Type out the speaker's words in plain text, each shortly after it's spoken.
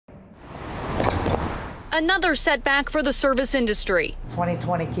Another setback for the service industry.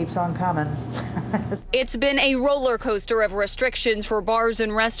 2020 keeps on coming. It's been a roller coaster of restrictions for bars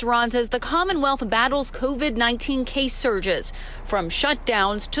and restaurants as the Commonwealth battles COVID-19 case surges. From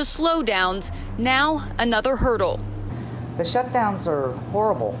shutdowns to slowdowns, now another hurdle. The shutdowns are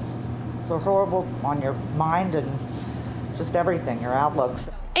horrible. They're horrible on your mind and just everything, your outlooks.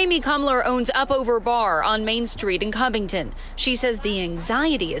 Amy Kumler owns Up Over Bar on Main Street in Covington. She says the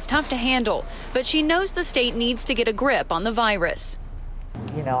anxiety is tough to handle, but she knows the state needs to get a grip on the virus.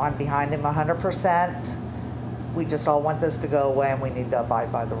 You know, I'm behind him 100%. We just all want this to go away and we need to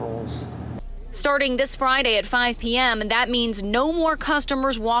abide by the rules. Starting this Friday at 5 p.m., that means no more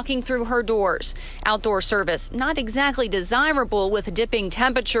customers walking through her doors. Outdoor service not exactly desirable with dipping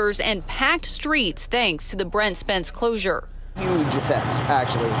temperatures and packed streets thanks to the Brent Spence closure. Huge effects,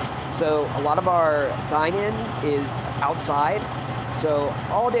 actually. So a lot of our dine-in is outside. So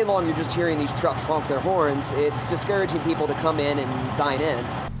all day long, you're just hearing these trucks honk their horns. It's discouraging people to come in and dine in.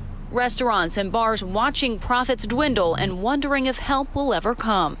 Restaurants and bars watching profits dwindle and wondering if help will ever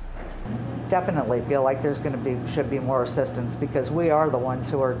come. Definitely feel like should be more assistance because we are the ones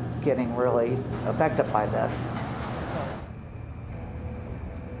who are getting really affected by this.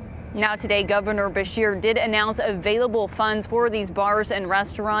 Now today, Governor Beshear did announce available funds for these bars and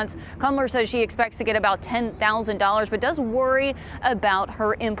restaurants. Kumler says she expects to get about $10,000, but does worry about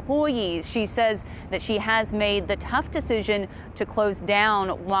her employees. She says that she has made the tough decision to close down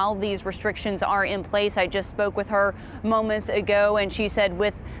while these restrictions are in place. I just spoke with her moments ago, and she said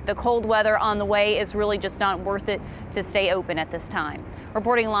with the cold weather on the way, it's really just not worth it to stay open at this time.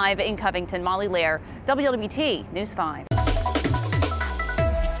 Reporting live in Covington, Molly Lair, WLWT News 5.